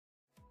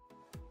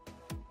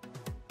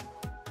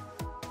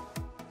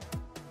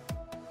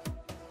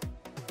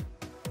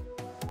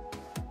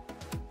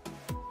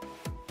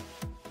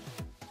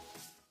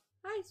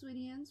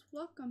Zweetians,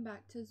 welcome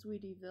back to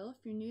Zweetieville. If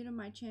you're new to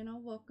my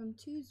channel, welcome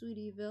to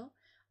Zweetieville.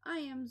 I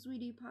am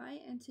Zweetie Pie,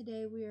 and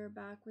today we are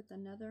back with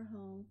another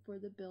home for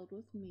the Build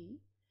With Me.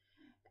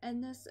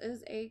 And this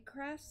is a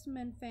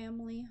Craftsman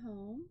family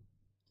home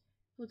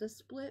with a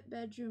split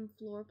bedroom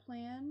floor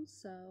plan,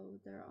 so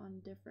they're on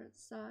different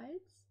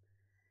sides.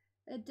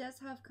 It does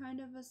have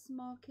kind of a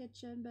small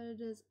kitchen, but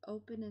it is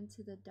open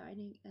into the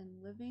dining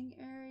and living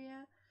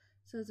area,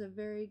 so it's a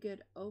very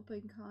good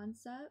open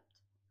concept.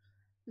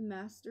 The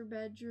master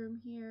bedroom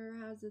here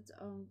has its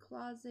own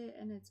closet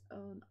and its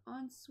own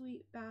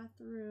ensuite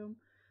bathroom,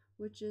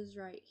 which is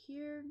right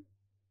here.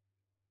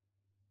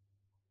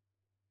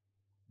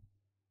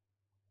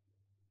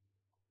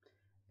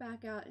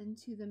 Back out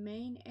into the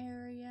main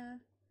area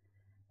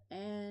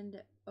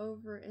and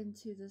over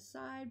into the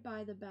side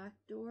by the back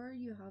door,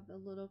 you have a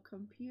little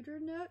computer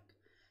nook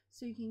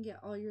so you can get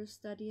all your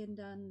studying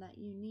done that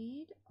you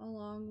need,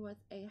 along with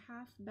a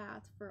half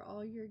bath for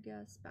all your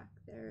guests back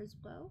there as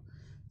well,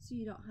 so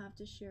you don't have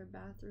to share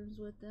bathrooms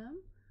with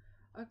them.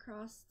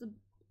 Across the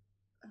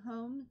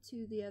home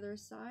to the other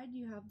side,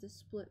 you have the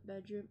split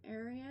bedroom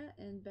area,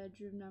 and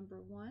bedroom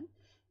number 1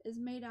 is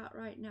made out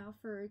right now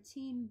for a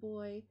teen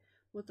boy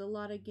with a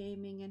lot of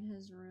gaming in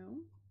his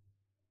room.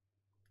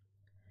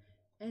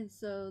 And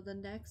so the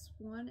next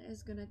one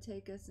is going to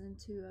take us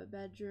into a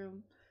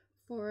bedroom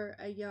for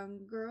a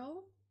young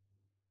girl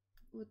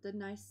with a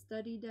nice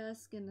study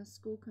desk and a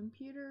school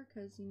computer,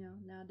 because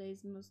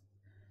nowadays most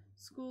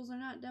schools are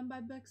not done by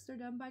books, they're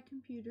done by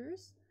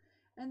computers.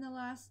 And the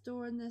last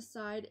door on this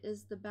side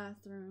is the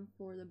bathroom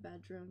for the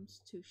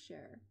bedrooms to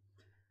share.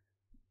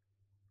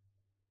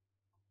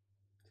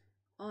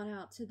 On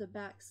out to the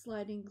back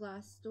sliding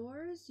glass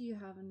doors, you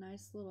have a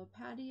nice little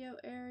patio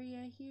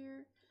area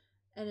here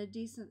and a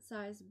decent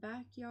sized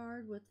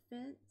backyard with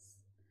fence.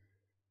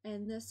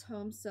 And this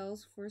home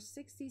sells for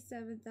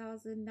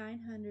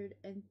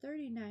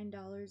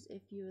 $67,939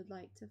 if you would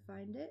like to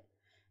find it.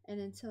 And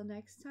until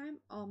next time,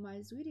 all my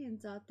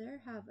Zweetians out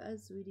there, have a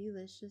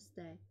Zweetielicious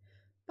day.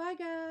 Bye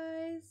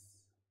guys!